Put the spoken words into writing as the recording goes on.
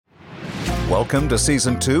Welcome to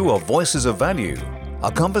Season 2 of Voices of Value,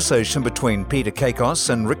 a conversation between Peter Kakos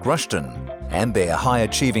and Rick Rushton, and their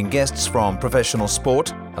high-achieving guests from professional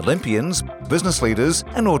sport, Olympians, business leaders,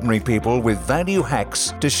 and ordinary people with value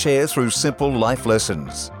hacks to share through simple life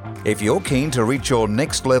lessons. If you're keen to reach your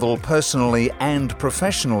next level personally and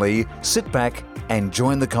professionally, sit back and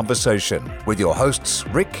join the conversation with your hosts,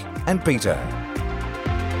 Rick and Peter.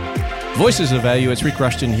 Voices of Value, it's Rick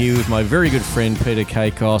Rushton here with my very good friend Peter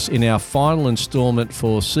Kakos in our final instalment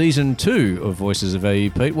for Season 2 of Voices of Value.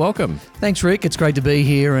 Pete, welcome. Thanks, Rick. It's great to be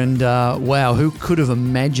here. And wow, who could have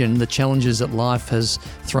imagined the challenges that life has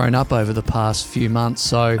thrown up over the past few months?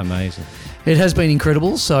 So amazing. It has been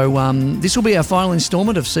incredible. So this will be our final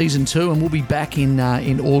instalment of Season 2, and we'll be back in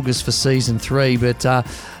August for Season 3. But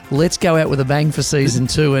let's go out with a bang for Season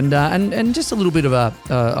 2, and just a little bit of a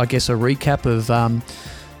recap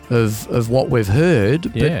of what we've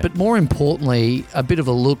heard, but more importantly, a bit of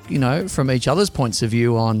a look, from each other's points of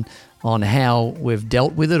view on how we've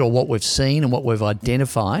dealt with it or what we've seen and what we've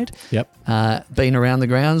identified. Yep. Being around the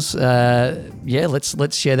grounds,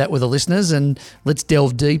 let's share that with the listeners, and let's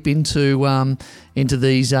delve deep into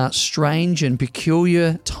these strange and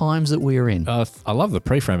peculiar times that we're in. I love the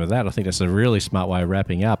pre-frame of that. I think that's a really smart way of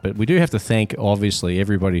wrapping up. But we do have to thank, obviously,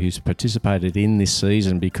 everybody who's participated in this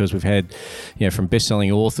season, because we've had, from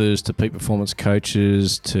best-selling authors to peak performance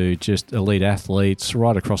coaches to just elite athletes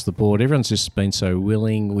right across the board. Everyone's just been so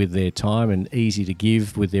willing with their time and easy to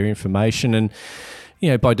give with their information. And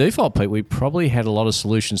by default, Pete, we probably had a lot of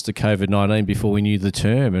solutions to COVID-19 before we knew the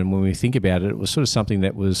term. And when we think about it, it was sort of something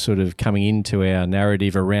that was sort of coming into our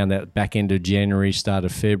narrative around that back end of January, start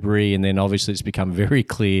of February. And then obviously it's become very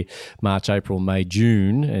clear March, April, May,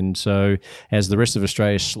 June. And so as the rest of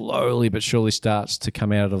Australia slowly but surely starts to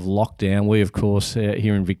come out of lockdown, we, of course,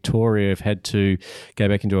 here in Victoria have had to go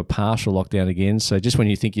back into a partial lockdown again. So just when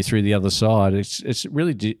you think you're through the other side, it's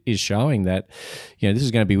really is showing that, this is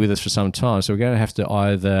going to be with us for some time. So we're going to have to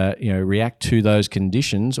either react to those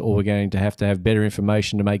conditions, or we're going to have better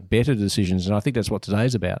information to make better decisions. And I think that's what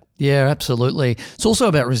today's about. Yeah, absolutely. It's also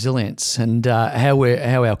about resilience and how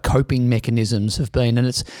our coping mechanisms have been. And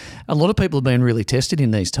it's a lot of people have been really tested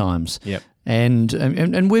in these times. Yep.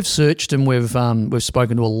 And we've searched and we've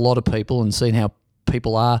spoken to a lot of people and seen how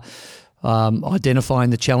people are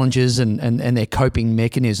identifying the challenges and their coping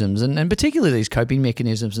mechanisms, and particularly these coping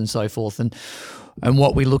mechanisms and so forth, and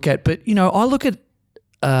what we look at. But I look at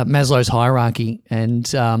Maslow's hierarchy, and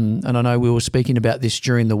I know we were speaking about this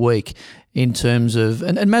during the week in terms of,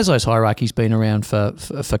 and Maslow's hierarchy's been around for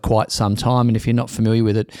quite some time, and if you're not familiar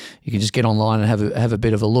with it, you can just get online and have a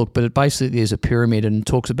bit of a look. But it basically is a pyramid and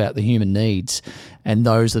talks about the human needs and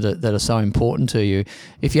those that are so important to you.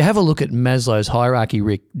 If you have a look at Maslow's hierarchy,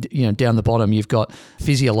 Rick, down the bottom you've got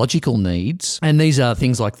physiological needs, and these are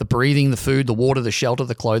things like the breathing, the food, the water, the shelter,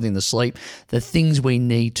 the clothing, the sleep, the things we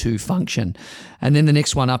need to function. And then the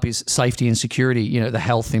next one up is safety and security, the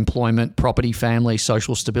health, employment, property, family,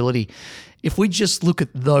 social stability. If we just look at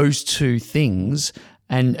those two things,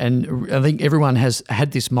 and I think everyone has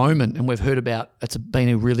had this moment, and we've heard about, it's been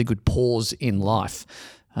a really good pause in life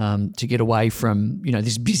to get away from,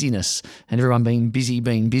 this busyness and everyone being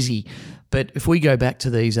busy. But if we go back to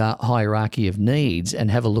these hierarchy of needs and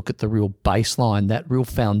have a look at the real baseline, that real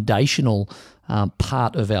foundational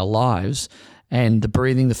part of our lives, and the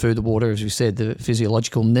breathing, the food, the water, as we said, the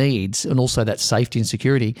physiological needs, and also that safety and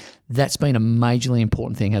security, that's been a majorly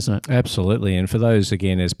important thing, hasn't it? Absolutely. And for those,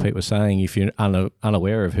 again, as Pete was saying, if you're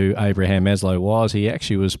unaware of who Abraham Maslow was, he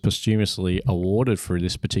actually was posthumously awarded for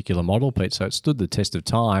this particular model, Pete. So it stood the test of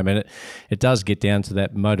time, and it does get down to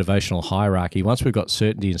that motivational hierarchy. Once we've got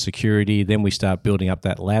certainty and security, then we start building up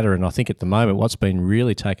that ladder. And I think at the moment, what's been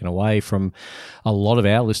really taken away from a lot of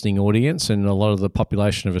our listening audience and a lot of the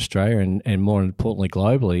population of Australia, and more importantly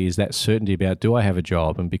globally, is that certainty about, do I have a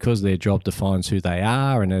job? And because their job defines who they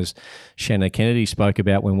are, and as Shanna Kennedy spoke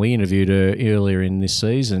about when we interviewed her earlier in this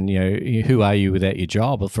season, who are you without your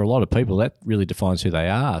job? But for a lot of people, that really defines who they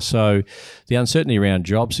are. So the uncertainty around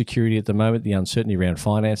job security at the moment, the uncertainty around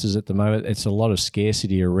finances at the moment, it's a lot of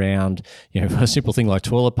scarcity around, a simple thing like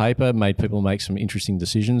toilet paper made people make some interesting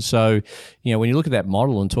decisions. So, when you look at that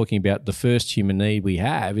model and talking about the first human need we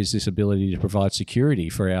have is this ability to provide security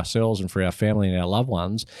for ourselves and for our family and our loved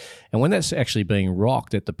ones. And when that's actually being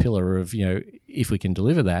rocked at the pillar of, if we can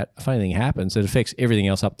deliver that, if anything happens, it affects everything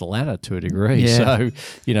else up the ladder to a degree. Yeah.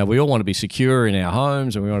 So, we all want to be secure in our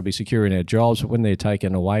homes and we want to be secure in our jobs, but when they're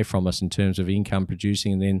taken away from us in terms of income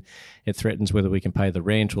producing, and then it threatens whether we can pay the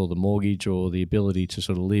rent or the mortgage or the ability to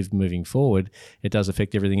sort of live moving forward, it does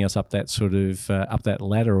affect everything else up that sort of up that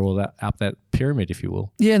ladder or up that pyramid, if you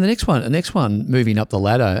will. Yeah, and the next one, moving up the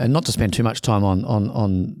ladder, and not to spend too much time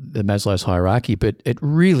on the Maslow's hierarchy, but it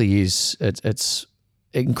really is it's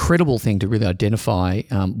an incredible thing to really identify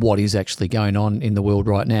what is actually going on in the world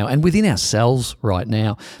right now and within ourselves right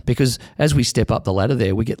now, because as we step up the ladder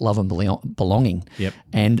there, we get love and belonging. Yep.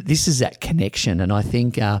 And this is that connection. And I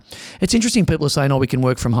think it's interesting. People are saying, we can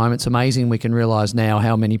work from home. It's amazing. We can realise now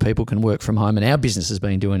how many people can work from home, and our business has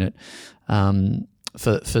been doing it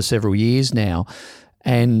for several years now.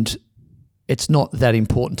 And it's not that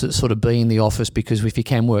important to sort of be in the office, because if you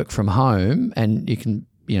can work from home and you can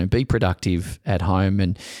be productive at home,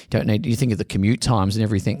 and you think of the commute times and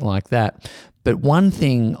everything like that. But one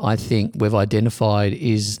thing I think we've identified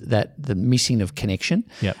is that the missing of connection.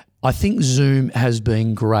 Yep. I think Zoom has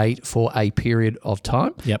been great for a period of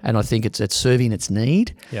time. Yep. And I think it's serving its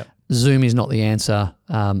need. Yep. Zoom is not the answer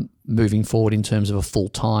moving forward in terms of a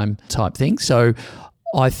full-time type thing. So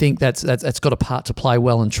I think that's got a part to play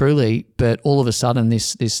well and truly, but all of a sudden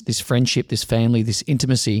this friendship, this family, this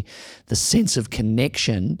intimacy, the sense of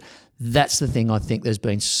connection, that's the thing I think there's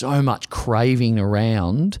been so much craving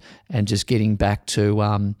around, and just getting back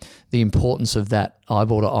to the importance of that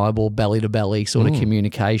eyeball to eyeball, belly to belly sort of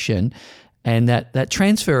communication. And that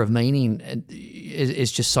transfer of meaning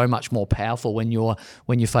is just so much more powerful when you're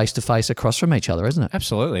face to face across from each other, isn't it?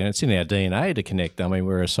 Absolutely, and it's in our DNA to connect. I mean,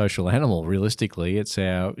 we're a social animal. Realistically, it's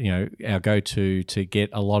our go-to to get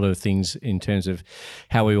a lot of things in terms of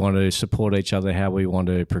how we want to support each other, how we want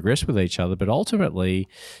to progress with each other. But ultimately,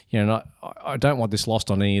 I don't want this lost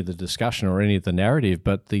on any of the discussion or any of the narrative.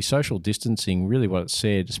 But the social distancing, really, what it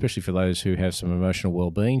said, especially for those who have some emotional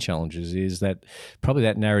well-being challenges, is that probably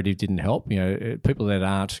that narrative didn't help. People that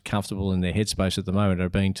aren't comfortable in their headspace at the moment are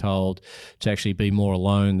being told to actually be more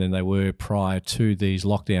alone than they were prior to these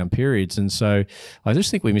lockdown periods. And so I just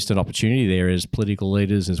think we missed an opportunity there as political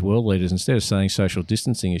leaders, as world leaders. Instead of saying social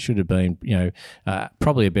distancing, it should have been,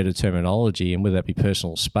 probably a better terminology, and whether that be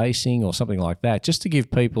personal spacing or something like that, just to give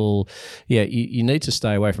people, you need to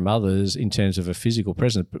stay away from others in terms of a physical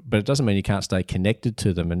presence, but it doesn't mean you can't stay connected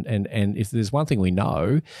to them. And if there's one thing we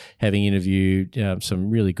know, having interviewed some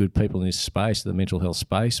really good people in this space, the mental health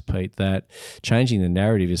space, Pete, that changing the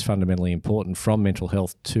narrative is fundamentally important from mental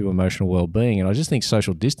health to emotional well-being. And I just think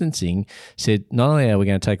social distancing said, not only are we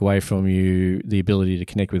going to take away from you the ability to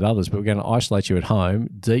connect with others, but we're going to isolate you at home,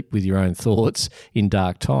 deep with your own thoughts in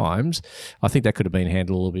dark times. I think that could have been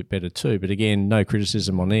handled a little bit better too. But again, no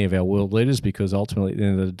criticism on any of our world leaders, because ultimately at the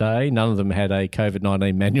end of the day, none of them had a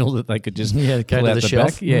COVID-19 manual that they could just pull out the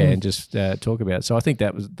shelf. back, and just talk about. So I think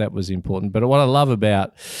that was important. But what I love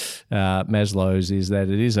about Maslow's is that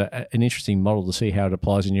it is an interesting model to see how it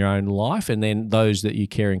applies in your own life, and then those that you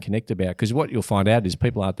care and connect about. Because what you'll find out is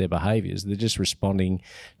people aren't their behaviours. They're just responding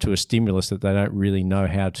to a stimulus that they don't really know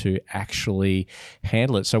how to actually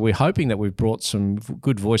handle it. So we're hoping that we've brought some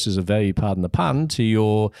good voices of value, pardon the pun, to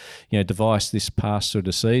your device this past sort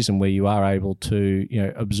of season, where you are able to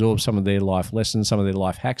absorb some of their life lessons, some of their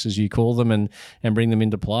life hacks, as you call them, and bring them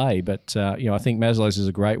into play. But I think Maslow's is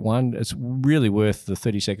a great one. It's really worth the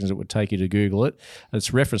 30 seconds it would take you to Google it.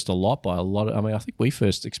 It's referenced a lot by a lot of, I think we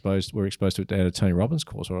first were exposed to it at a Tony Robbins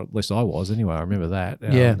course, or at least I was anyway. I remember that.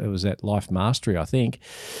 It was at Life Mastery, I think.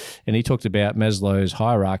 And he talked about Maslow's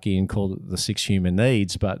hierarchy and called it the 6 human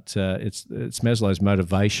needs, but it's Maslow's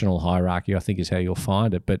motivational hierarchy, I think, is how you'll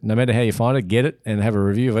find it. But no matter how you find it, get it and have a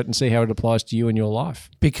review of it and see how it applies to you in your life.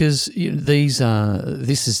 Because these are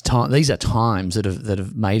times that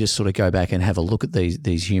have made us sort of go back and have a look at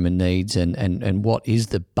these human needs and what is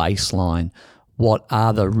the baseline. What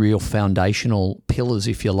are the real foundational pillars,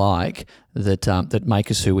 if you like, that make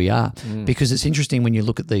us who we are? Because it's interesting when you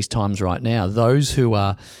look at these times right now, those who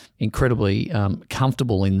are incredibly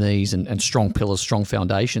comfortable in these and strong pillars, strong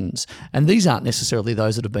foundations, and these aren't necessarily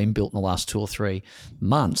those that have been built in the last 2 or 3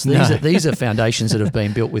 months. These are foundations that have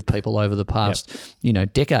been built with people over the past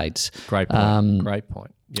decades. Great point. Great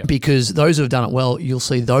point. Yep. Because those who have done it well, you'll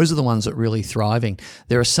see those are the ones that are really thriving.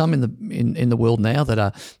 There are some in the world now that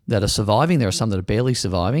are surviving. There are some that are barely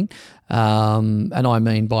surviving, and I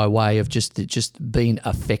mean by way of just being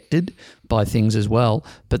affected by things as well.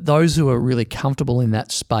 But those who are really comfortable in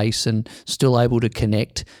that space and still able to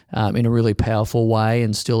connect in a really powerful way,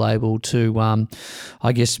 and still able to,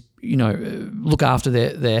 look after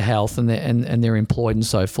their health and they're employed and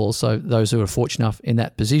so forth. So those who are fortunate enough in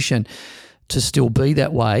that position to still be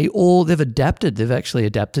that way, or they've adapted. They've actually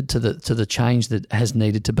adapted to the change that has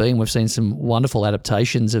needed to be, and we've seen some wonderful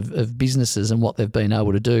adaptations of businesses and what they've been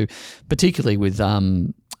able to do, particularly with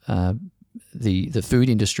the food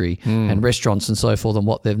industry and restaurants and so forth, and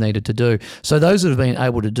what they've needed to do. So those that have been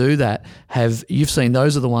able to do that you've seen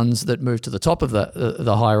those are the ones that move to the top of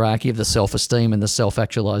the hierarchy of the self-esteem and the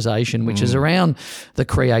self-actualization, which is around the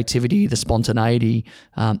creativity, the spontaneity.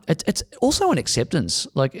 It's also an acceptance.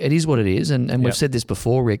 Like, it is what it is, and we've said this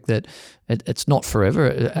before, Rick, that it's not forever.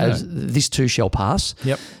 As this too shall pass.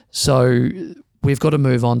 Yep. So we've got to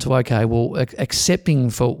move on to, okay, well, accepting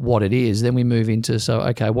for what it is, then we move into,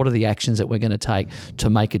 what are the actions that we're going to take to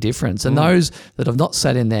make a difference? And those that have not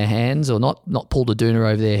sat in their hands or not pulled a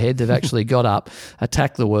doona over their head, they've actually got up,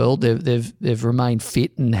 attacked the world, they've remained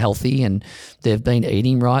fit and healthy, and they've been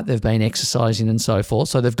eating right, they've been exercising and so forth.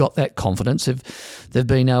 So they've got that confidence, they've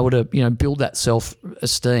been able to, build that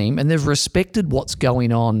self-esteem, and they've respected what's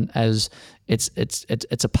going on as it's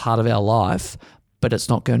a part of our life, but it's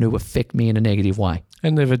not going to affect me in a negative way.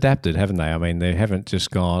 And they've adapted, haven't they? I mean, they haven't just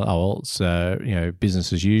gone, it's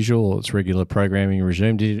business as usual, it's regular programming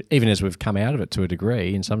resumed, even as we've come out of it to a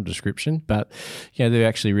degree in some description. But, they've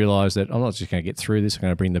actually realised that I'm not just going to get through this, I'm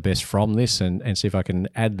going to bring the best from this and see if I can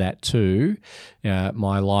add that to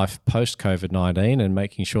my life post-COVID-19, and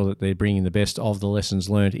making sure that they're bringing the best of the lessons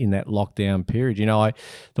learned in that lockdown period.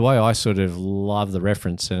 The way I sort of love the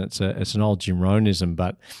reference, and it's an old Jim Rohnism,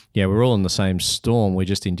 but, we're all in the same storm, we're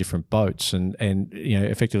just in different boats, and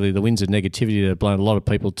effectively the winds of negativity that have blown a lot of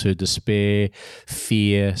people to despair,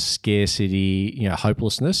 fear, scarcity,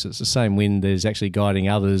 hopelessness. It's the same wind that is actually guiding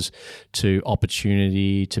others to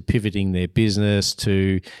opportunity, to pivoting their business,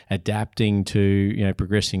 to adapting, to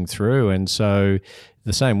progressing through. And so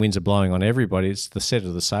the same winds are blowing on everybody. It's the set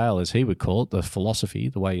of the sail, as he would call it, the philosophy,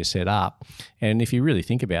 the way you're set up. And if you really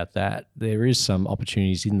think about that, there is some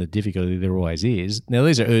opportunities in the difficulty. There always is. Now,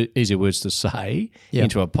 these are easier words to say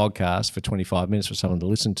into a podcast for 25 minutes for someone to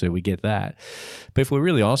listen to. We get that. But if we're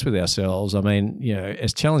really honest with ourselves, I mean,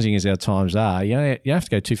 as challenging as our times are, you have to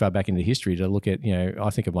go too far back into history to look at, I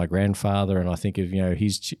think of my grandfather, and I think of,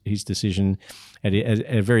 his decision at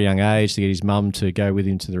a very young age to get his mum to go with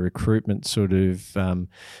him to the recruitment sort of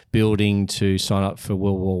building to sign up for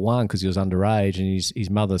World War I because he was underage, and his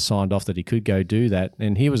mother signed off that he could go do that.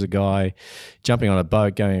 And here was a guy jumping on a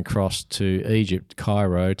boat going across to Egypt,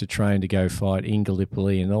 Cairo, to train to go fight in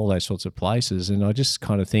Gallipoli and all those sorts of places. And I just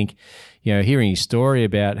kind of think, hearing his story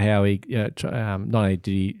about how he not only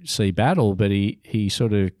did he see battle, but he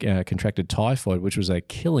sort of contracted typhoid, which was a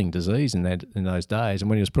killing disease in those days. And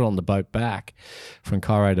when he was put on the boat back from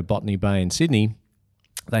Cairo to Botany Bay in Sydney,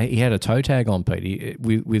 he had a toe tag on, Pete,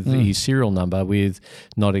 with his serial number with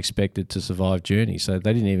not expected to survive journey. So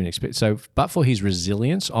they didn't even expect. So, but for his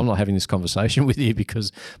resilience, I'm not having this conversation with you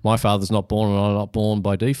because my father's not born and I'm not born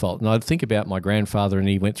by default. And I'd think about my grandfather, and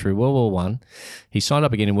he went through World War I. He signed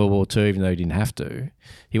up again in World War II, even though he didn't have to.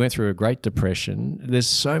 He went through a Great Depression. There's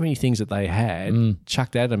so many things that they had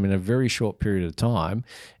chucked at him in a very short period of time.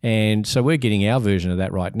 And so we're getting our version of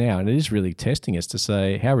that right now. And it is really testing us to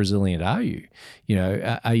say, how resilient are you?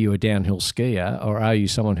 Are you a downhill skier, or are you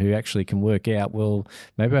someone who actually can work out, well,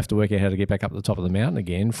 maybe I have to work out how to get back up to the top of the mountain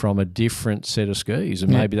again from a different set of skis.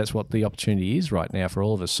 And maybe that's what the opportunity is right now for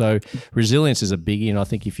all of us. So resilience is a biggie. And I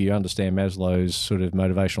think if you understand Maslow's sort of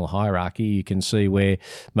motivational hierarchy, you can see where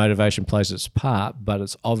motivation plays its part, but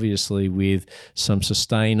it's obviously with some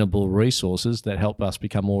sustainable resources that help us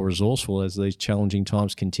become more resourceful as these challenging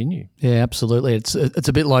times continue. Yeah, absolutely. It's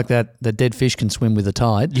a bit like that. The dead fish can swim with the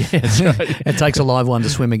tide. Yeah, that's right. It takes a live one to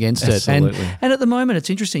swim against it. Absolutely. And at the moment, it's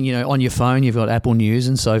interesting. On your phone, you've got Apple News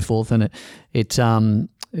and so forth, and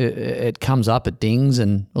it comes up, it dings,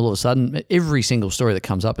 and all of a sudden, every single story that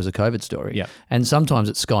comes up is a COVID story. Yeah. And sometimes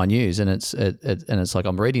it's Sky News, and it's like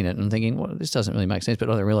I'm reading it and I'm thinking, well, this doesn't really make sense, but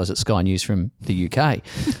I don't realise it's Sky News from the UK.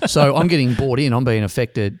 So I'm getting bought in. I'm being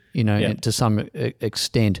affected, to some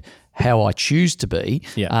extent, how I choose to be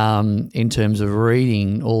in terms of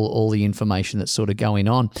reading all the information that's sort of going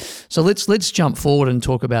on. So let's jump forward and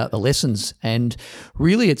talk about the lessons. And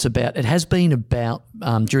really it has been about,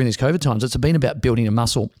 during these COVID times, it's been about building a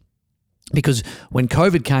muscle. Because when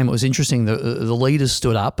COVID came, it was interesting. The leaders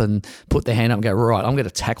stood up and put their hand up and go, right, I'm going to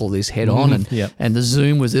tackle this head on. And the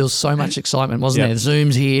Zoom there was so much excitement, wasn't there?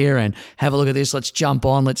 Zoom's here, and have a look at this. Let's jump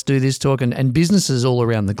on. Let's do this talk. And businesses all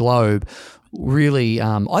around the globe really,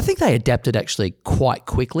 I think they adapted actually quite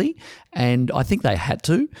quickly, and I think they had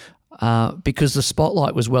to. Because the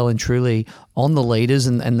spotlight was well and truly on the leaders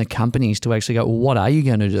and the companies to actually go, well, what are you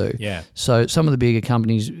going to do? Yeah. So some of the bigger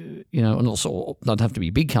companies, and also not have to be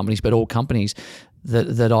big companies, but all companies,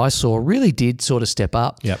 that I saw really did sort of step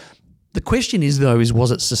up. Yep. The question is, though,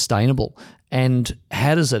 was it sustainable? And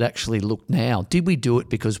how does it actually look now? Did we do it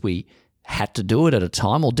because we had to do it at a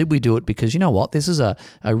time, or did we do it because, you know what, this is a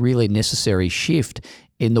really necessary shift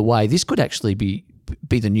in the way this could actually be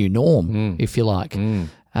the new norm, if you like.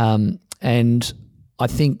 And I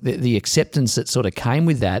think that the acceptance that sort of came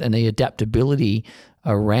with that and the adaptability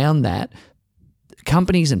around that,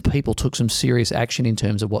 companies and people took some serious action in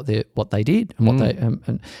terms of what they did and what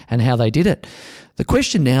they and how they did it. The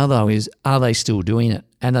question now, though, is, are they still doing it,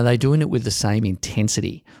 and are they doing it with the same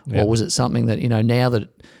intensity, or was it something that, you know, now that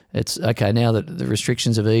it's okay, now that the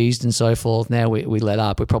restrictions have eased and so forth, now we let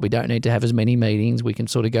up. We probably don't need to have as many meetings. We can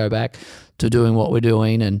sort of go back to doing what we're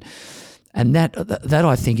doing, and that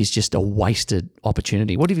I think is just a wasted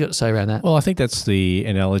opportunity. What have you got to say around that? Well, I think that's the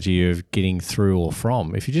analogy of getting through or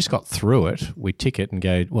from. If you just got through it, we tick it and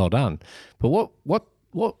go, well done. But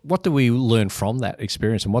what do we learn from that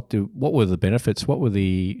experience, and what were the benefits? What were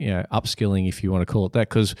the upskilling, if you want to call it that?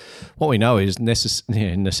 Because what we know is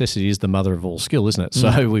necessity is the mother of all skill, isn't it?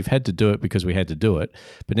 So we've had to do it because we had to do it.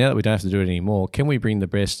 But now that we don't have to do it anymore, can we bring the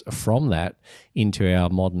best from that into our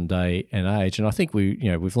modern day and age? And I think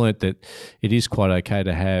we've learnt that it is quite okay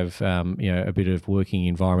to have a bit of working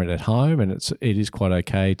environment at home, and it is quite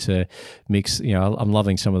okay to mix. I'm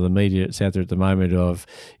loving some of the media that's out there at the moment of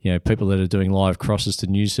people that are doing live crosses to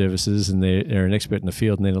news services, and they're an expert in the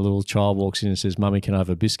field, and then a little child walks in and says, "Mummy, can I have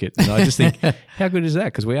a biscuit?" And I just think, how good is that?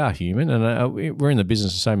 Because we are human, and we're in the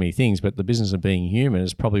business of so many things, but the business of being human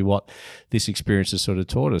is probably what this experience has sort of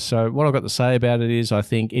taught us. So what I've got to say about it is, I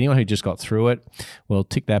think anyone who just got through it, well,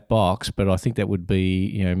 tick that box, but I think that would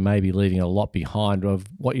be maybe leaving a lot behind of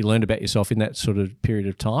what you learned about yourself in that sort of period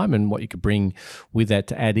of time, and what you could bring with that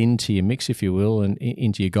to add into your mix, if you will, and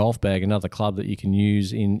into your golf bag, another club that you can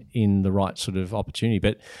use in the right sort of opportunity.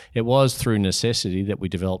 But it was through necessity that we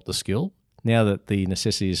developed the skill. Now that the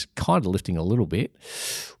necessity is kind of lifting a little bit,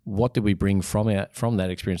 what did we bring from that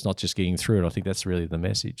experience, not just getting through it? I think that's really the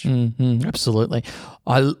message. Mm-hmm, absolutely.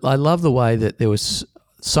 I love the way that there was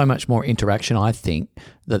so much more interaction, I think,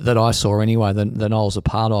 that I saw anyway, than I was a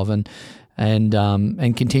part of,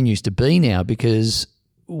 and continues to be now, because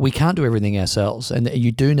we can't do everything ourselves, and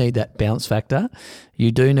you do need that bounce factor.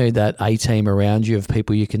 You do need that A-team around you of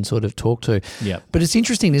people you can sort of talk to. Yeah. But it's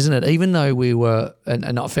interesting, isn't it? Even though we were,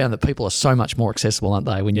 and I found that people are so much more accessible, aren't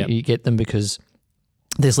they, when you get them, because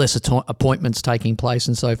there's less appointments taking place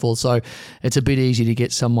and so forth. So it's a bit easier to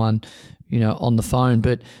get someone, on the phone.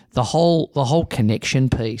 But the whole connection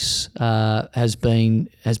piece has been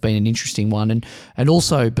an interesting one, and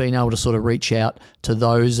also being able to sort of reach out to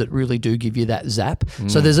those that really do give you that zap.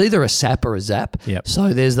 So there's either a sap or a zap. Yep.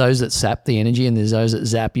 So there's those that sap the energy, and there's those that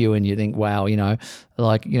zap you, and you think, wow,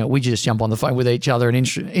 we just jump on the phone with each other, and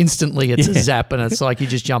instantly it's a zap, and it's like you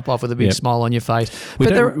just jump off with a big smile on your face. We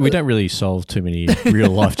don't really solve too many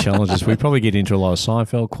real life challenges. We probably get into a lot of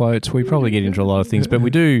Seinfeld quotes. We probably get into a lot of things, but we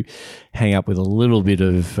do hang up with a little bit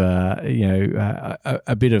of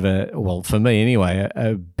a bit of well, for me anyway,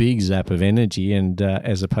 a big zap of energy, and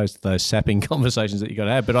as opposed to those sapping conversations that you got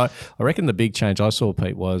to have. But I reckon the big change I saw,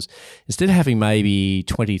 Pete, was instead of having maybe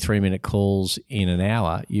 23-minute calls in an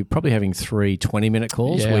hour, you're probably having 3 20-minute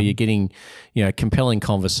calls where you're getting compelling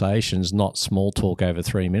conversations, not small talk over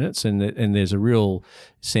 3 minutes, and there's a real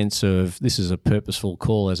sense of this is a purposeful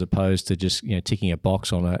call, as opposed to just ticking a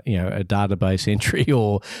box on a database entry,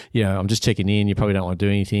 or I'm just checking in, you probably don't want to do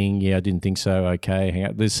anything, I didn't think so, okay, hang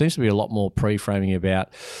out. There seems to be a lot more pre-framing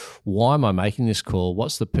about why am I making this call,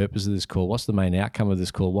 what's the purpose of this call, what's the main outcome of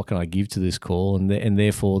this call, what can I give to this call, and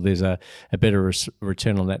therefore there's a better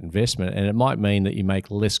return on that investment. And it might mean that you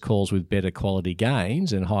make less calls with better quality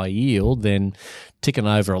gains and high yield than ticking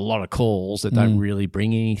over a lot of calls that don't really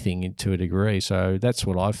bring anything to a degree. So that's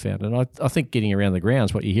what I've found. And I think getting around the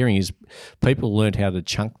grounds, what you're hearing is people learned how to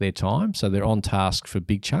chunk their time. So they're on task for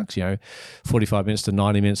big chunks, 45 minutes to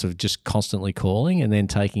 90 minutes of just constantly calling, and then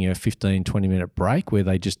taking a 15, 20-minute break where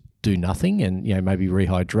they just do nothing and maybe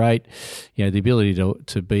rehydrate. The ability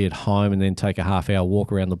to be at home and then take a half-hour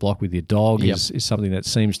walk around the block with your dog is something that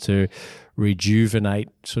seems to rejuvenate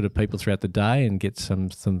sort of people throughout the day and get some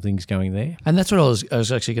things going there. And that's what I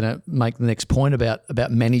was actually going to make the next point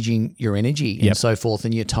about managing your energy and so forth,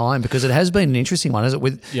 and your time, because it has been an interesting one, isn't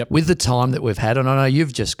it? With the time that we've had, and I know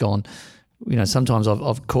you've just gone, sometimes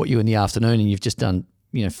I've caught you in the afternoon and you've just done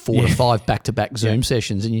 4 to 5 back-to-back Zoom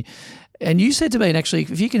sessions, and you said to me, and actually,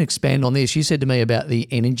 if you can expand on this, you said to me about the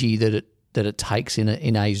energy that it takes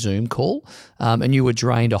in a Zoom call, and you were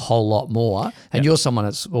drained a whole lot more. And you're someone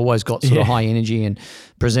that's always got sort of high energy,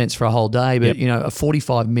 presents for a whole day, but Yep. a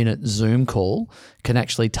 45-minute Zoom call can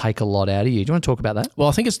actually take a lot out of you. Do you want to talk about that? Well,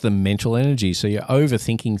 I think it's the mental energy. So you're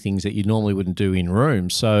overthinking things that you normally wouldn't do in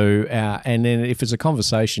rooms. So, and then if it's a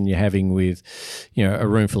conversation you're having with, a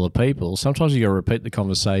room full of people, sometimes you got to repeat the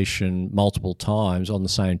conversation multiple times on the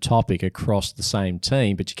same topic across the same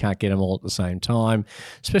team, but you can't get them all at the same time,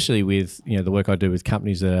 especially with, the work I do with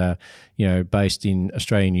companies that are, based in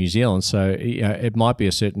Australia and New Zealand. So, it might be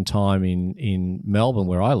a certain time in Melbourne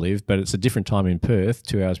where I live, but it's a different time in Perth,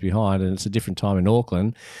 2 hours behind, and it's a different time in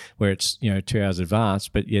Auckland where it's 2 hours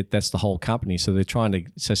advanced, but yet that's the whole company. So they're trying to,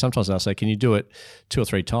 so sometimes I'll say, can you do it 2 or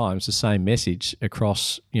 3 times, the same message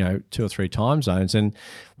across 2 or 3 time zones? And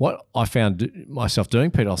what I found myself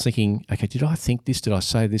doing, Peter, I was thinking, okay, did I think this? Did I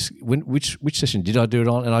say this? Which session did I do it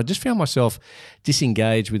on? And I just found myself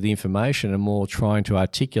disengaged with the information and more trying to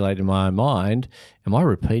articulate in my own mind, am I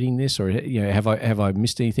repeating this, or have I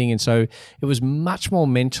missed anything? And so it was much more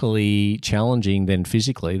mentally challenging than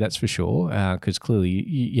physically, that's for sure, because clearly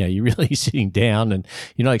you're really sitting down and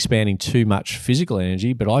you're not expanding too much physical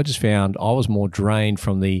energy. But I just found I was more drained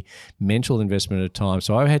from the mental investment of time,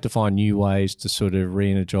 so I had to find new ways to sort of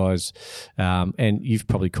re-energize. And you've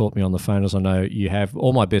probably caught me on the phone, as I know you have.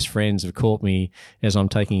 All my best friends have caught me as I'm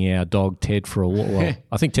taking our dog Ted for a walk. Well,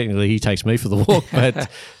 I think technically he takes me for the walk, but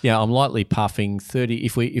I'm lightly puffing 30.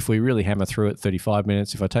 If we really hammer through it, 35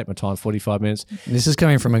 minutes. If I take my time, 45 minutes. This is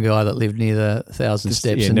coming from a guy that lived near the 1,000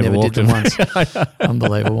 steps and never never did them walked once.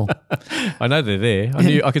 Unbelievable. I know they're there.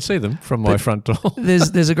 I could see them from my front door.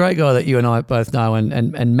 There's a great guy that you and I both know,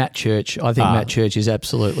 and Matt Church. I think Matt Church is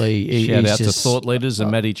absolutely shout he's out just, to Thought Leaders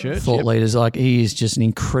and Matty Church. Thought Leaders, like he is just an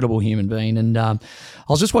incredible human being. And I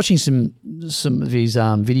was just watching some of his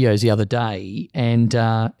videos the other day, and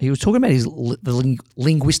he was talking about the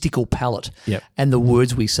linguistical palette and the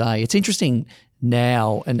words we say. It's interesting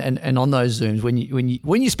now, and on those Zooms when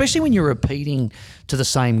you especially when you're repeating to the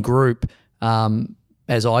same group,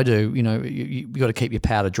 as I do, you got to keep your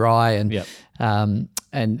powder dry and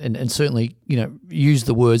certainly use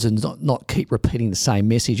the words and not keep repeating the same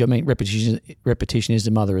message. I mean, repetition is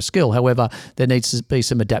the mother of skill. However, there needs to be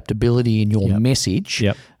some adaptability in your message.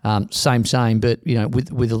 Same, but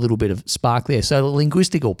with a little bit of spark there. So the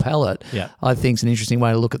linguistical palette, I think, is an interesting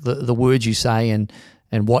way to look at the words you say and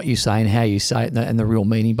what you say and how you say it and the real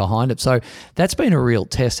meaning behind it. So that's been a real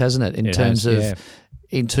test, hasn't it? In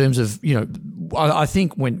terms of, I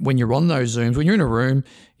think when you're on those Zooms, when you're in a room,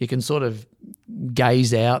 you can sort of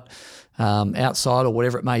gaze out outside or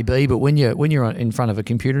whatever it may be. But when you're in front of a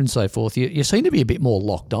computer and so forth, you seem to be a bit more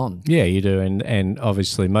locked on. Yeah, you do. And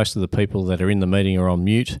obviously most of the people that are in the meeting are on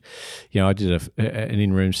mute. I did an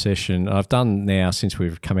in-room session. I've done now, since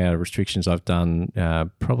we've come out of restrictions, I've done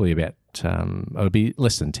probably about, it'll be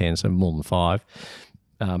less than 10, so more than 5.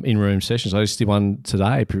 In-room sessions. I just did one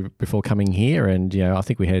today before coming here, and I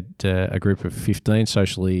think we had a group of 15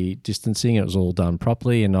 socially distancing. It was all done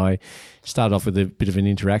properly, and I started off with a bit of an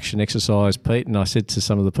interaction exercise, Pete, and I said to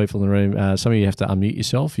some of the people in the room, some of you have to unmute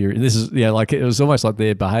yourself. This is like it was almost like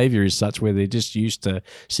their behaviour is such where they're just used to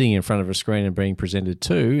sitting in front of a screen and being presented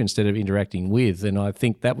to instead of interacting with. And I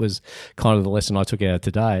think that was kind of the lesson I took out of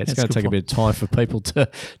today. It's going to take a bit of time for people to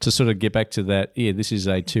sort of get back to that. This is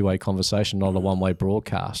a two-way conversation, not a one-way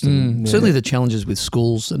broadcast. Certainly the challenges with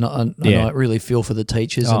schools, and I really feel for the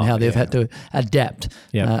teachers and how they've had to adapt.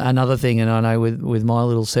 Another thing, and I know with my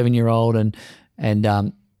little 7-year-old,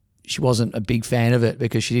 and she wasn't a big fan of it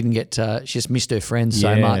because she didn't get she just missed her friends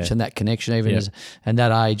so much and that connection, even and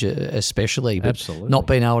that age especially. But absolutely not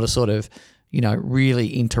being able to sort of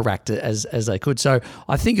really interact as they could. So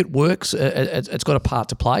I think it works. It's got a part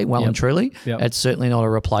to play, well and truly. It's certainly not a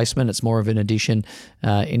replacement. It's more of an addition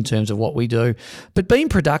in terms of what we do. But being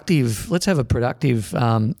productive, let's have a productive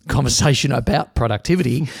conversation about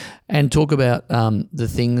productivity and talk about the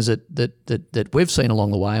things that we've seen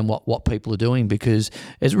along the way and what people are doing, because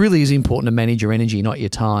it really is important to manage your energy, not your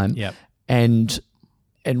time.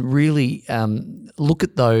 And really look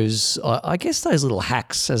at those, I guess, those little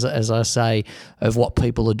hacks, as I say, of what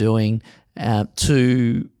people are doing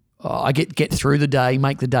to get through the day,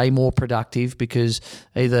 make the day more productive, because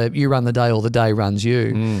either you run the day or the day runs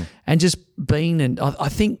you. And just I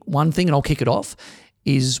think one thing, and I'll kick it off,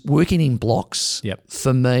 is working in blocks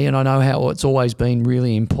for me. And I know how it's always been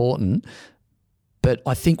really important. But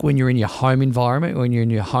I think when you're in your home environment, when you're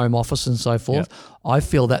in your home office and so forth, I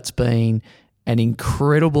feel that's been an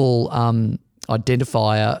incredible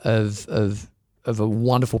identifier of a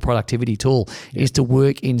wonderful productivity tool is to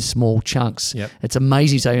work in small chunks. Yep. It's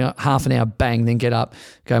amazing. So half an hour, bang, then get up,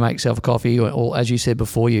 go make yourself a coffee, or as you said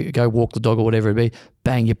before, you go walk the dog or whatever it be.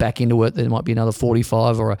 Bang, you're back into it. There might be another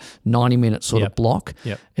 45 or a 90-minute sort of block.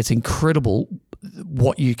 Yep. It's incredible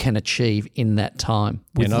what you can achieve in that time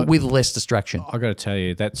with less distraction. I got to tell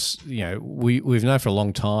you, that's, we've known for a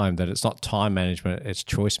long time that it's not time management, it's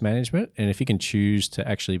choice management. And if you can choose to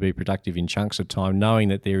actually be productive in chunks of time, knowing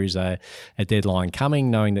that there is a deadline coming,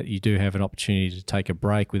 knowing that you do have an opportunity to take a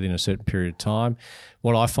break within a certain period of time,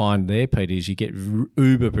 what I find there, Peter, is you get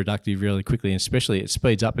uber productive really quickly, and especially it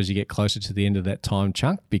speeds up as you get closer to the end of that time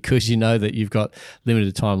chunk, because you know that you've got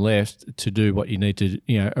limited time left to do what you need to,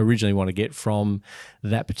 originally want to get from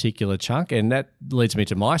that particular chunk. And that leads me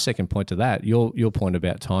to my second point to that. Your point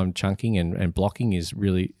about time chunking and blocking is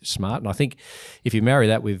really smart. And I think if you marry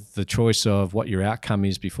that with the choice of what your outcome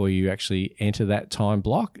is before you actually enter that time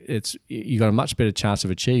block, you've got a much better chance of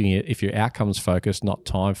achieving it if your outcome's focused, not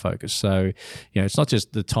time focused. So, it's not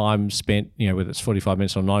just the time spent, whether it's 45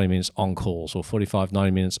 minutes or 90 minutes on calls, or 45,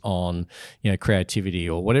 90 minutes on, creativity,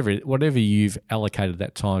 or whatever you've allocated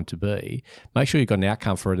that time to be. Make sure you've got an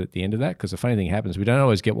outcome for it at the end of that, because the funny thing happens, we don't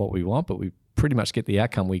always get what we want, but we pretty much get the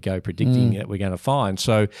outcome we go predicting that we're going to find.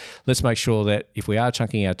 So let's make sure that if we are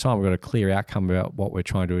chunking our time, we've got a clear outcome about what we're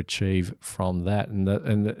trying to achieve from that. And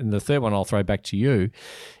the third one I'll throw back to you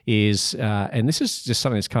is, and this is just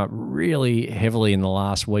something that's come up really heavily in the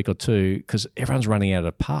last week or two, because everyone's running out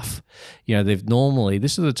of puff.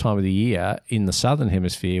 This is the time of the year in the Southern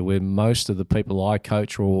Hemisphere where most of the people I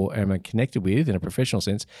coach or am connected with in a professional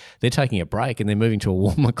sense, they're taking a break and they're moving to a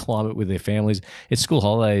warmer climate with their families. It's school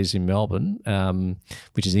holidays in Melbourne,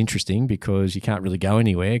 which is interesting because you can't really go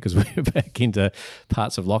anywhere because we're back into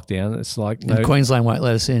parts of lockdown. It's like and Queensland won't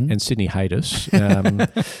let us in, and Sydney hate us,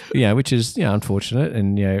 which is unfortunate.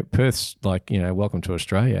 And Perth's like welcome to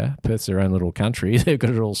Australia. Perth's their own little country. They've got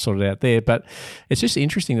it all sorted out there. But it's just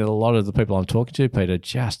interesting that a lot of the people I'm talking to, Peter,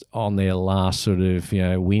 just on their last sort of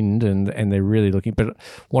wind, and they're really looking. But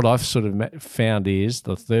what I've sort of found is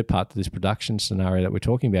the third part to this production scenario that we're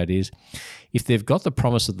talking about is, if they've got the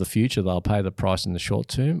promise of the future, they'll pay the price in the short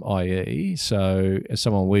term, i.e., so as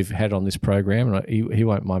someone we've had on this program, and he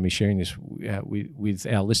won't mind me sharing this with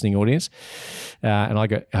our listening audience, and I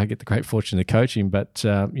get the great fortune to coach him, but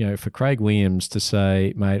for Craig Williams to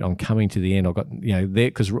say, mate, I'm coming to the end, I've got,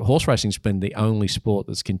 because horse racing's been the only sport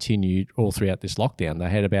that's continued all throughout this lockdown. They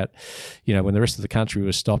had about, when the rest of the country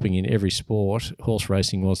was stopping in every sport, horse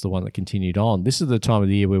racing was the one that continued on. This is the time of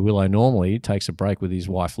the year where Willow normally takes a break with his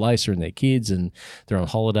wife Lisa and their kids, and they're on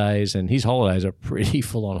holidays, and his holidays are pretty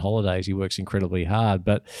full-on holidays. He works incredibly hard,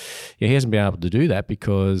 but he hasn't been able to do that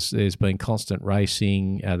because there's been constant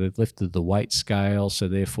racing. They've lifted the weight scale, so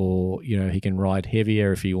therefore, he can ride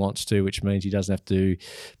heavier if he wants to, which means he doesn't have to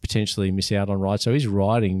potentially miss out on rides. So he's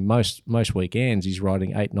riding most weekends. He's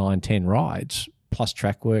riding 8, 9, 10 rides, plus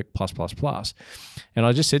track work, plus. And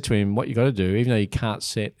I just said to him, what you got to do, even though you can't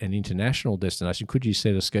set an international destination, could you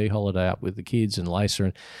set a ski holiday up with the kids and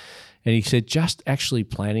Lisa? And he said, just actually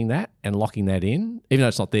planning that and locking that in, even though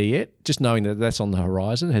it's not there yet, just knowing that that's on the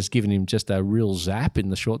horizon has given him just a real zap in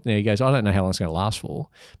the short. He goes, I don't know how long it's going to last for,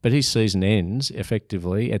 but his season ends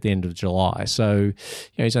effectively at the end of July. So,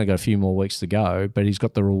 he's only got a few more weeks to go, but he's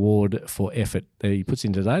got the reward for effort that he puts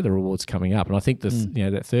in today. The reward's coming up. And I think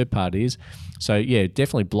that third part is, so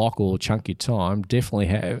definitely block or chunk your time. Definitely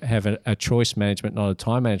have a choice management, not a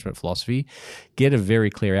time management philosophy. Get a very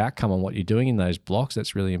clear outcome on what you're doing in those blocks.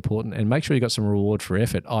 That's really important. And make sure you've got some reward for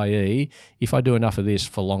effort, i.e., if I do enough of this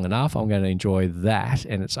for long enough, I'm going to enjoy that,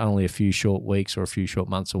 and it's only a few short weeks or a few short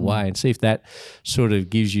months away, and see if that sort of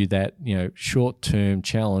gives you that, short-term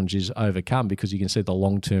challenge is overcome, because you can see the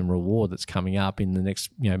long-term reward that's coming up in the next,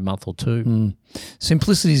 month or two.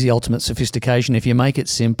 Simplicity is the ultimate sophistication. If you make it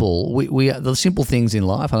simple, we the simple things in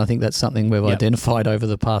life, and I think that's something we've identified over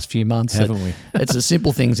the past few months. Haven't we? It's the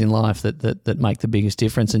simple things in life that make the biggest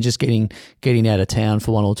difference, and just getting out of town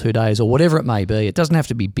for 1 or 2 days or whatever it may be. It doesn't have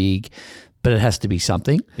to be big, but it has to be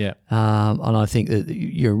something. Yeah. And I think that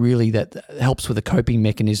that helps with a coping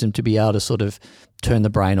mechanism to be able to sort of turn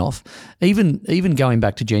the brain off. Even going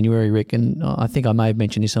back to January, Rick, and I think I may have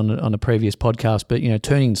mentioned this on a previous podcast, but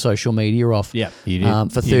turning social media off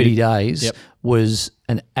for 30 days was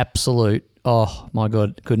an absolute, oh my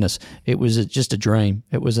goodness, it was just a dream.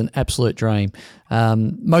 It was an absolute dream.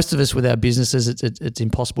 Most of us with our businesses, it's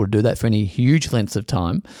impossible to do that for any huge lengths of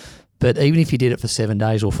time. But even if you did it for 7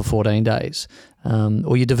 days or for 14 days,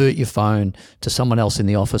 or you divert your phone to someone else in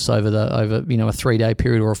the office over a 3-day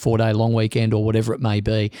period or a 4-day long weekend or whatever it may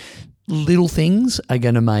be, little things are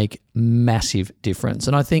going to make massive difference.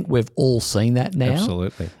 And I think we've all seen that now.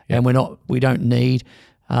 Absolutely. And we don't need,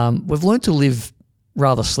 we've learned to live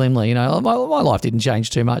rather slimly. You know, my life didn't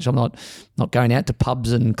change too much. I'm not going out to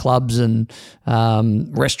pubs and clubs and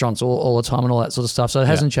restaurants all the time and all that sort of stuff. So it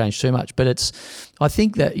hasn't changed too much. But I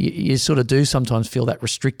think that you sort of do sometimes feel that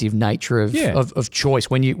restrictive nature of choice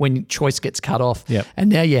when choice gets cut off. Yep. And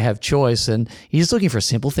now you have choice, and you're just looking for a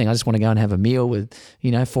simple thing. I just want to go and have a meal with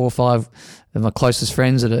 4 or 5 of my closest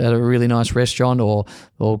friends at a really nice restaurant, or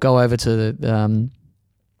go over to the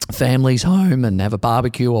family's home and have a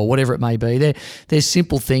barbecue or whatever it may be. They're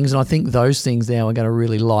simple things, and I think those things now are going to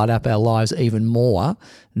really light up our lives even more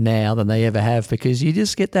now than they ever have, because you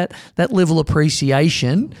just get that level of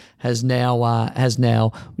appreciation has now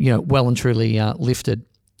well and truly lifted.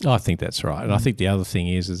 I think that's right. And I think the other thing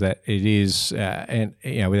is that it is, and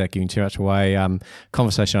without giving too much away,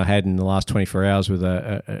 conversation I had in the last 24 hours with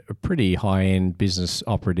a pretty high-end business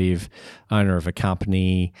operative, owner of a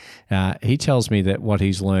company. He tells me that what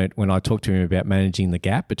he's learnt when I talk to him about managing the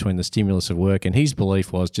gap between the stimulus of work, and his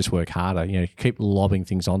belief was just work harder, keep lobbing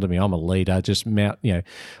things onto me. I'm a leader, just I've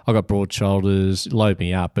got broad shoulders, load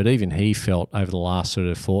me up. But even he felt over the last sort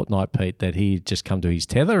of fortnight, Pete, that he'd just come to his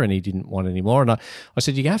tether and he didn't want any more. And I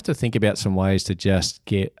said, you have to think about some ways to just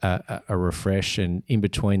get a refresh, and in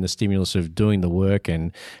between the stimulus of doing the work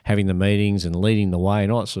and having the meetings and leading the way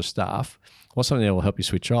and all that sort of stuff, what's something that will help you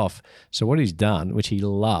switch off? So what he's done, which he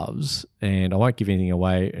loves, and I won't give anything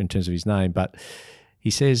away in terms of his name, but he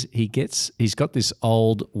says he's got this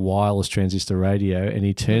old wireless transistor radio, and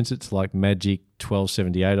he turns it to like Magic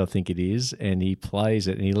 1278, I think it is, and he plays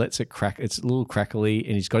it and he lets it crack. It's a little crackly,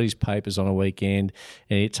 and he's got his papers on a weekend,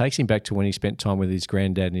 and it takes him back to when he spent time with his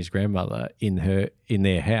granddad and his grandmother in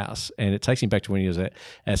their house, and it takes him back to when he was a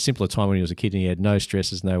simpler time when he was a kid and he had no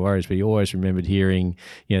stresses, no worries, but he always remembered hearing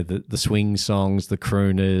the swing songs, the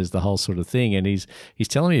crooners, the whole sort of thing. And he's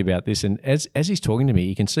telling me about this, and as he's talking to me,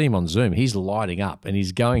 you can see him on Zoom, he's lighting up and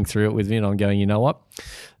he's going through it with me, and I'm going, you know what,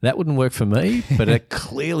 that wouldn't work for me, but it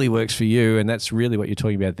clearly works for you. And that's really what you're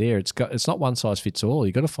talking about there. It's not one size fits all.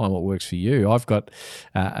 You've got to find what works for you. I've got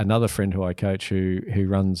another friend who I coach who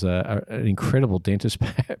runs an incredible dentist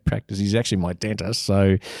practice. He's actually my dentist,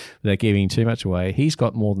 so without giving too much away, he's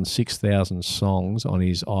got more than 6,000 songs on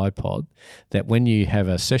his iPod that when you have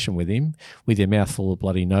a session with him, with your mouth full of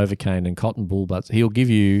bloody Novocaine and cotton bull butts, he'll give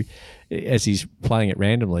you, as he's playing it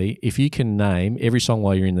randomly, if you can name every song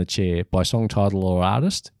while you're in the chair by song title or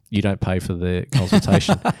artist, you don't pay for the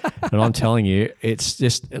consultation. And I'm telling you, it's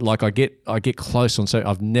just like I get close on. So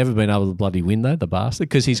I've never been able to bloody win though, the bastard,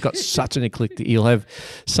 because he's got such an eclectic. He'll have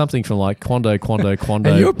something from like Quando.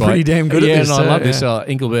 And you're pretty damn good at this. Yeah, and I love this.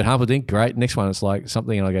 Engelbert Humperdinck, great. Next one, it's like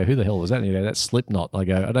something, and I go, who the hell was that? And you go, that's Slipknot. I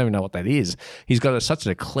go, I don't even know what that is. He's got such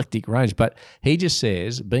an eclectic range. But he just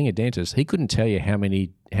says, being a dentist, he couldn't tell you how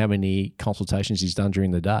many consultations he's done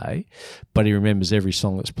during the day, but he remembers every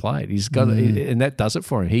song that's played. He's got, and that does it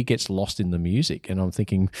for him. He gets lost in the music, and I'm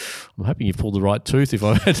thinking, I'm hoping you pulled the right tooth if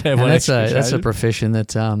I had to have one. That's a profession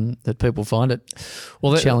that people find it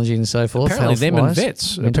challenging and so forth. Apparently, them and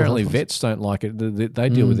vets. Apparently, vets don't like it. They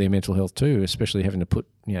deal with their mental health too, especially having to put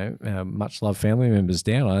much loved family members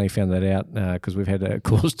down. I only found that out because we've had a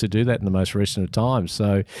cause to do that in the most recent of times.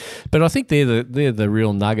 So, but I think they're the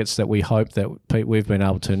real nuggets that we hope that we've been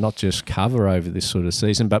able to not just cover over this sort of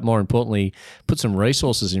season, but more importantly, put some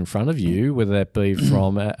resources in front of you, whether that be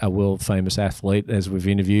from a world famous athlete as we've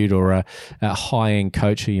interviewed, or a high-end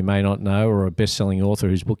coach who you may not know, or a best-selling author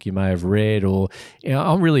whose book you may have read. Or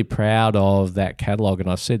I'm really proud of that catalogue, and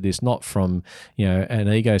I've said this not from an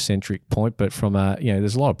egocentric point, but from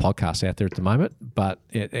there's a lot of podcasts out there at the moment, but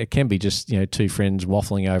it can be just two friends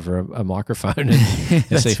waffling over a microphone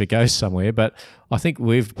and see if it goes somewhere. But I think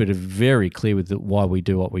we've been very clear with why we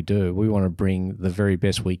do what we do. We want to bring the very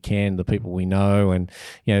best we can, the people we know, and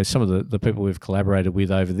some of the people we've collaborated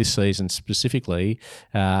with over this season specifically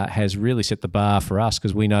has really set the bar for us,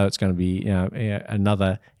 because we know it's going to be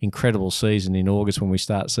another incredible season in August when we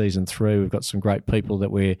start season 3. We've got some great people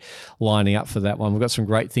that we're lining up for that one. We've got some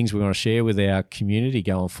great things we want to share with our community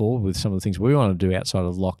going forward, with some of the things we want to do outside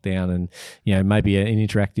of lockdown, and maybe an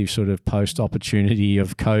interactive sort of post opportunity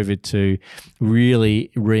of COVID to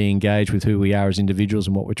really re-engage with who we are as individuals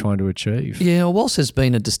and what we're trying to achieve. Yeah, whilst there's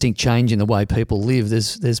been a distinct change in the way people live,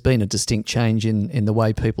 there's been a distinct change in the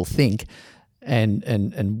way people think.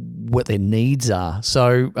 and what their needs are.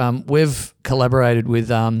 So we've collaborated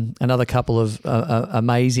with another couple of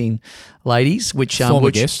amazing ladies, which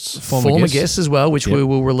former guests as well, which we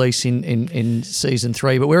will release in season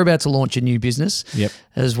 3. But we're about to launch a new business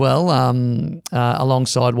as well,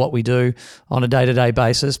 alongside what we do on a day-to-day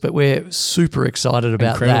basis. But we're super excited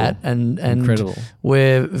about that, and Incredible.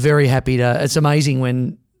 We're very happy to. It's amazing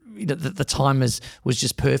when the time was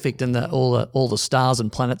just perfect, and all the stars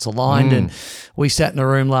and planets aligned. And we sat in a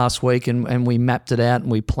room last week and we mapped it out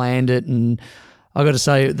and we planned it. And I got to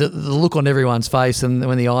say, the look on everyone's face and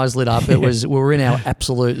when the eyes lit up, we were in our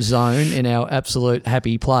absolute zone, in our absolute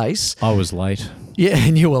happy place. I was late. Yeah,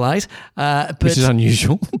 and you were late, which is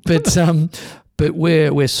unusual. but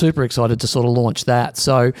we're super excited to sort of launch that.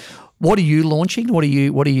 So, what are you launching? What are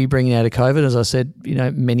you bringing out of COVID? As I said,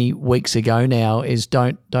 many weeks ago now, is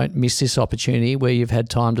don't miss this opportunity where you've had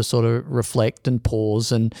time to sort of reflect and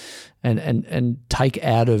pause and take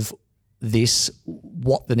out of this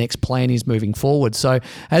what the next plan is moving forward. So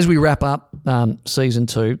as we wrap up season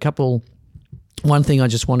 2, one thing I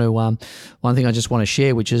just want to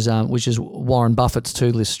share, which is Warren Buffett's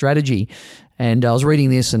 2-list strategy. And I was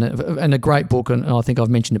reading this and a great book, and I think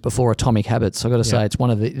I've mentioned it before, Atomic Habits. I've got to say it's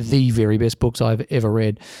one of the very best books I've ever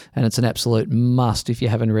read, and it's an absolute must if you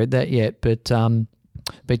haven't read that yet. But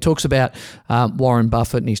he talks about Warren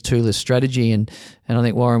Buffett and his 2-list strategy, and I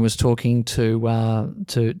think Warren was talking to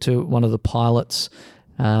one of the pilots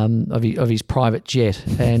of his private jet,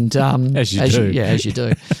 and as you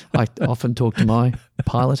do. I often talk to my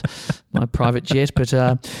pilot, my private jet, but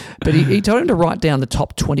he told him to write down the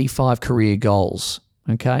top 25 career goals.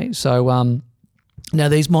 Okay, so now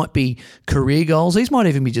these might be career goals. These might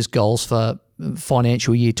even be just goals for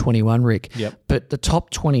financial year 21, Rick. Yep. But the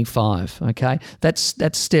top 25, okay, that's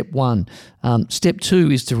step 1. Step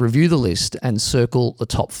 2 is to review the list and circle the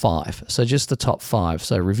top 5. So just the top 5.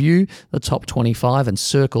 So review the top 25 and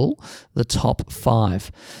circle the top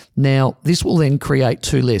 5. Now, this will then create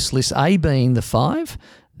 2 lists. List A being the 5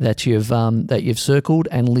 that you've circled,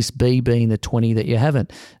 and list B being the 20 that you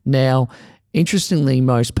haven't. Now, interestingly,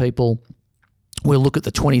 most people we'll look at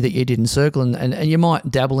the 20 that you didn't circle, and you might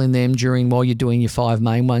dabble in them while you're doing your 5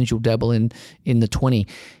 main ones. You'll dabble in the 20.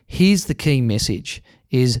 Here's the key message: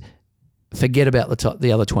 is forget about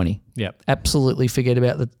the other 20. Yep. Absolutely forget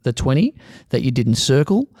about the 20 that you didn't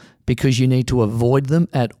circle, because you need to avoid them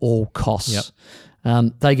at all costs. Yep.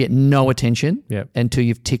 They get no attention until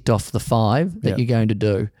you've ticked off the 5 that you're going to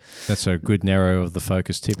do. That's a good narrow of the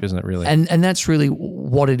focus tip, isn't it, really? And that's really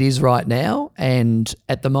what it is right now and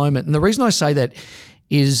at the moment. And the reason I say that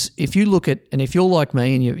is if you look at, and if you're like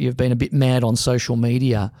me and you've been a bit mad on social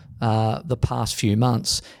media the past few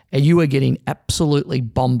months, and you are getting absolutely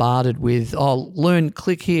bombarded with,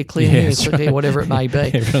 click here, click here, whatever it may be.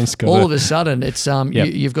 Everyone's got all of a sudden, it's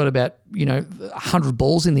you've got about 100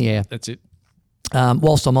 balls in the air. That's it.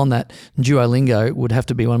 Whilst I'm on that, Duolingo would have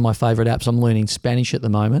to be one of my favourite apps. I'm learning Spanish at the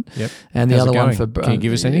moment. Yep. And the other one for can you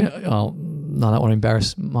give us any? No, I don't want to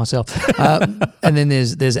embarrass myself. And then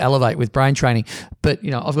there's Elevate with brain training. But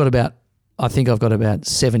I've got about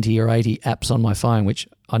 70 or 80 apps on my phone, which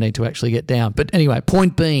I need to actually get down. But anyway,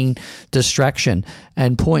 point being distraction,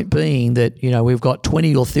 and point being that we've got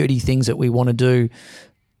 20 or 30 things that we want to do.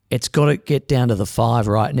 It's got to get down to the 5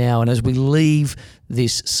 right now. And as we leave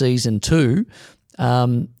this season 2,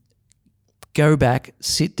 go back,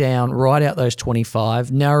 sit down, write out those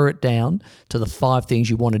 25, narrow it down to the 5 things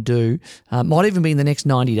you want to do. Might even be in the next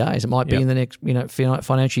 90 days. It might be in the next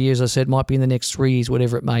financial year, as I said, might be in the next 3 years,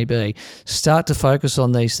 whatever it may be. Start to focus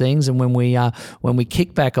on these things, and when we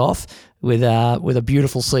kick back off with a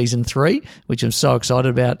beautiful season 3, which I'm so excited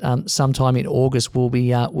about, sometime in August we'll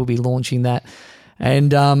be launching that.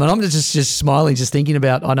 And I'm just smiling, just thinking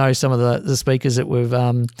about. I know some of the speakers that we've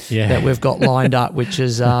got lined up, which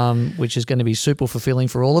is going to be super fulfilling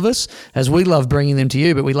for all of us, as we love bringing them to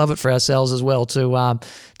you, but we love it for ourselves as well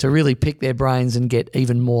to really pick their brains and get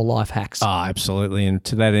even more life hacks. Oh, absolutely. And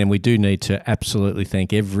to that end, we do need to absolutely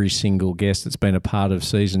thank every single guest that's been a part of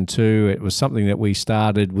season 2. It was something that we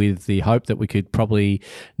started with the hope that we could probably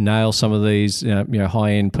nail some of these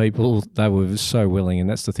high end people. They were so willing, and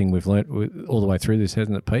that's the thing we've learnt all the way through this,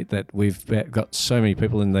 hasn't it, Pete? That we've got so many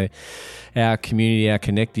people in our community, our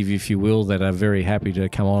connective, if you will, that are very happy to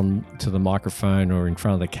come on to the microphone or in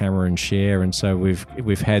front of the camera and share. And so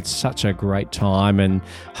we've had such a great time, and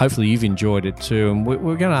hopefully you've enjoyed it too. And we're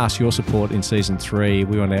going to ask your support in season 3.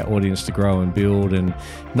 We want our audience to grow and build, and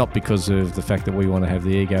not because of the fact that we want to have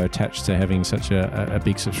the ego attached to having such a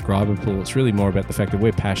big subscriber pool. It's really more about the fact that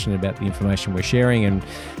we're passionate about the information we're sharing, and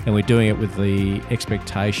we're doing it with the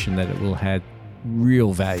expectation that it will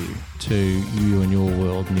real value to you and your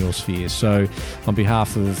world and your sphere. So on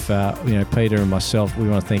behalf of Peter and myself, we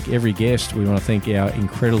want to thank every guest. We want to thank our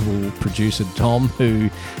incredible producer Tom, who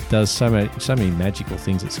does so many magical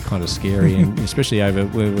things. It's kind of scary, and especially over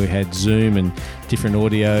where we had Zoom and different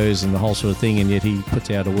audios and the whole sort of thing, and yet he puts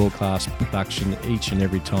out a world-class production each and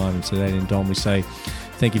every time. And so that, in Dom, we say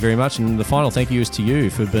thank you very much. And the final thank you is to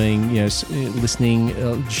you for being,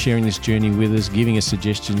 listening, sharing this journey with us, giving us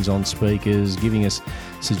suggestions on speakers, giving us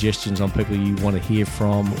suggestions on people you want to hear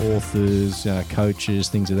from, authors, coaches,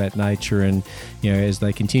 things of that nature. And, as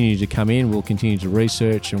they continue to come in, we'll continue to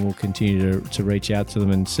research and we'll continue to reach out to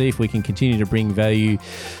them and see if we can continue to bring value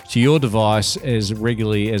to your device as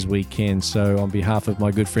regularly as we can. So on behalf of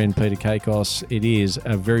my good friend Peter Kakos, it is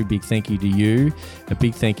a very big thank you to you, a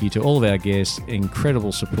big thank you to all of our guests,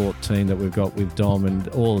 incredible support team that we've got with Dom and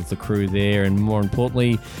all of the crew there, and more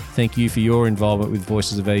importantly, thank you for your involvement with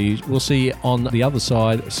Voices of Value. We'll see you on the other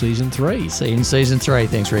side, Season 3. See you in Season 3.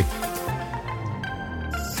 Thanks, Rick.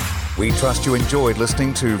 We trust you enjoyed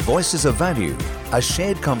listening to Voices of Value, a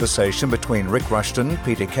shared conversation between Rick Rushton,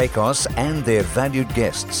 Peter Kakos, and their valued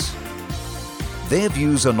guests. Their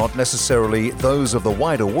views are not necessarily those of the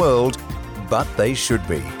wider world, but they should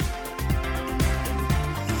be.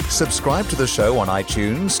 Subscribe to the show on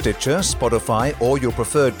iTunes, Stitcher, Spotify, or your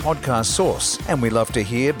preferred podcast source, and we love to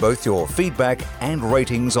hear both your feedback and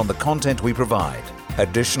ratings on the content we provide.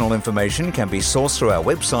 Additional information can be sourced through our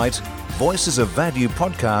website,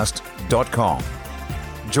 voicesofvaluepodcast.com.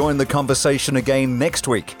 Join the conversation again next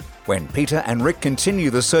week when Peter and Rick continue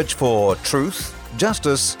the search for truth,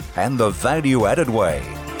 justice, and the value-added way.